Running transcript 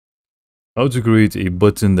How to create a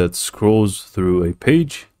button that scrolls through a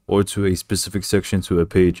page or to a specific section to a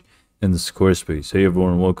page in the Squarespace. Hey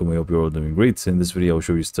everyone, welcome. I hope you're all doing great. In this video, I'll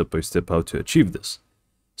show you step by step how to achieve this.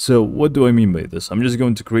 So what do I mean by this? I'm just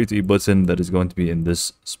going to create a button that is going to be in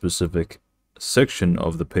this specific section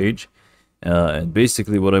of the page. And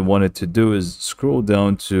basically what I wanted to do is scroll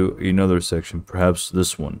down to another section, perhaps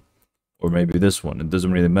this one, or maybe this one. It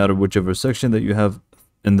doesn't really matter. Whichever section that you have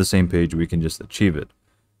in the same page, we can just achieve it.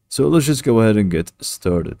 So let's just go ahead and get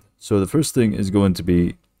started. So the first thing is going to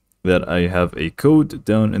be that I have a code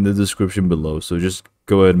down in the description below. So just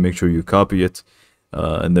go ahead and make sure you copy it,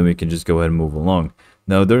 and then we can just go ahead and move along.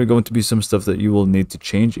 Now there are going to be some stuff that you will need to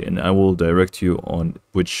change, and I will direct you on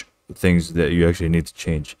which things that you actually need to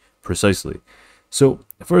change precisely. So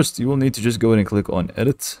first, you will need to just go ahead and click on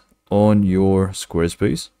Edit on your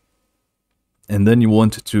Squarespace. And then you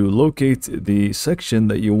want to locate the section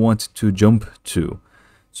that you want to jump to.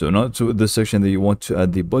 So not to the section that you want to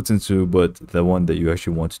add the button to, but the one that you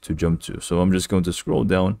actually want to jump to. So I'm just going to scroll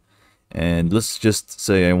down, and let's just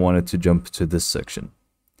say I wanted to jump to this section.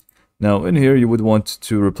 Now in here, you would want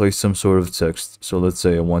to replace some sort of text. So let's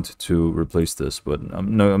say I wanted to replace this, but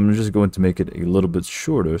I'm just going to make it a little bit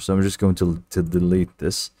shorter. So I'm just going to delete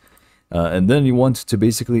this. And then you want to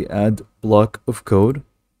basically add block of code.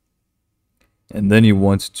 And then you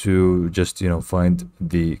want to just, find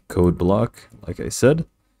the code block, like I said,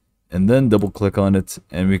 and then double click on it,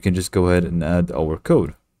 and we can just go ahead and add our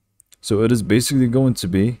code. So it is basically going to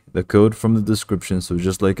be the code from the description. So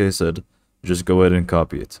just like I said, just go ahead and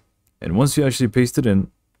copy it. And once you actually paste it in,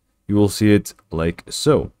 you will see it like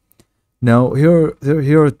so. Now here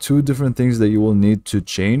are two different things that you will need to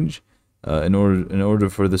change in order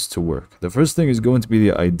for this to work. The first thing is going to be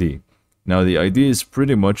the ID. Now the ID is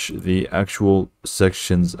pretty much the actual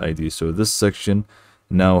section's ID. So this section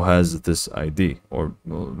now has this ID, or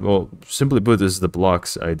well, simply put, this is the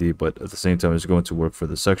block's ID, but at the same time it's going to work for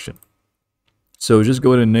the section. So just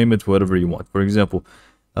go ahead and name it whatever you want. For example,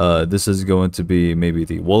 this is going to be maybe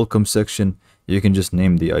the welcome section. You can just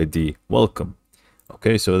name the ID welcome.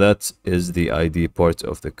 Okay, so that is the ID part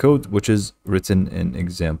of the code, which is written in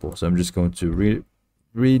example. So I'm just going to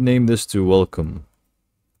rename this to welcome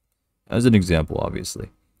as an example, obviously.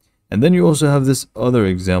 And then you also have this other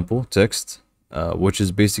example text, which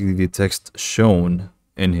is basically the text shown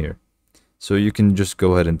in here. So you can just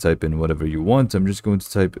go ahead and type in whatever you want. I'm just going to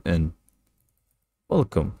type in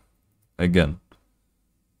welcome again.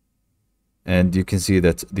 And you can see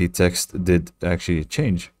that the text did actually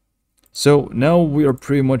change. So now we are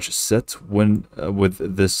pretty much set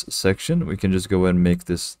with this section. We can just go ahead and make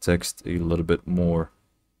this text a little bit more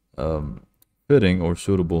fitting or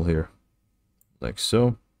suitable here, like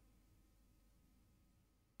so.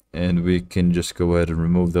 And we can just go ahead and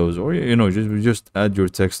remove those, or just add your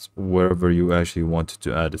text wherever you actually want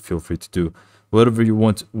to add it. Feel free to do whatever you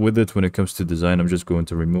want with it. When it comes to design, I'm just going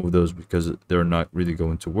to remove those because they're not really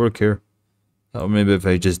going to work here. Or maybe if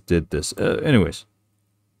I just did this. Anyways,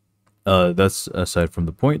 that's aside from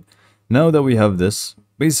the point. Now that we have this,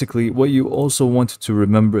 basically what you also want to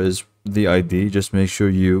remember is the ID. Just make sure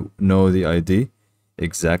you know the ID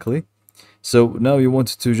exactly. So now you want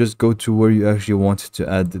to just go to where you actually want to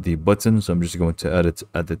add the button. So I'm just going to add it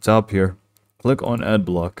at the top here. Click on add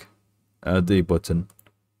block, add the button,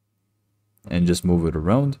 and just move it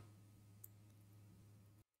around.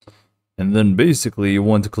 And then basically you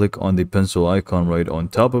want to click on the pencil icon right on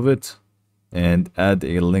top of it and add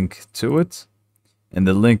a link to it. And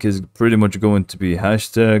the link is pretty much going to be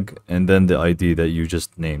hashtag and then the ID that you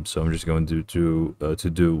just named. So I'm just going to do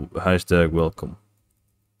hashtag welcome.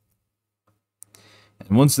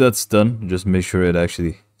 And once that's done, just make sure it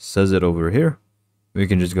actually says it over here. We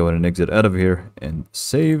can just go ahead and exit out of here and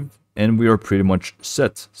save, and we are pretty much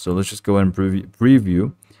set. So let's just go ahead and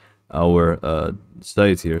preview our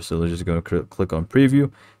site here. So let's just go and click on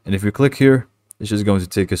preview, and if you click here, it's just going to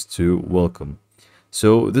take us to welcome.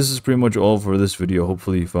 So this is pretty much all for this video.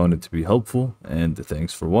 Hopefully you found it to be helpful, and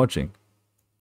thanks for watching.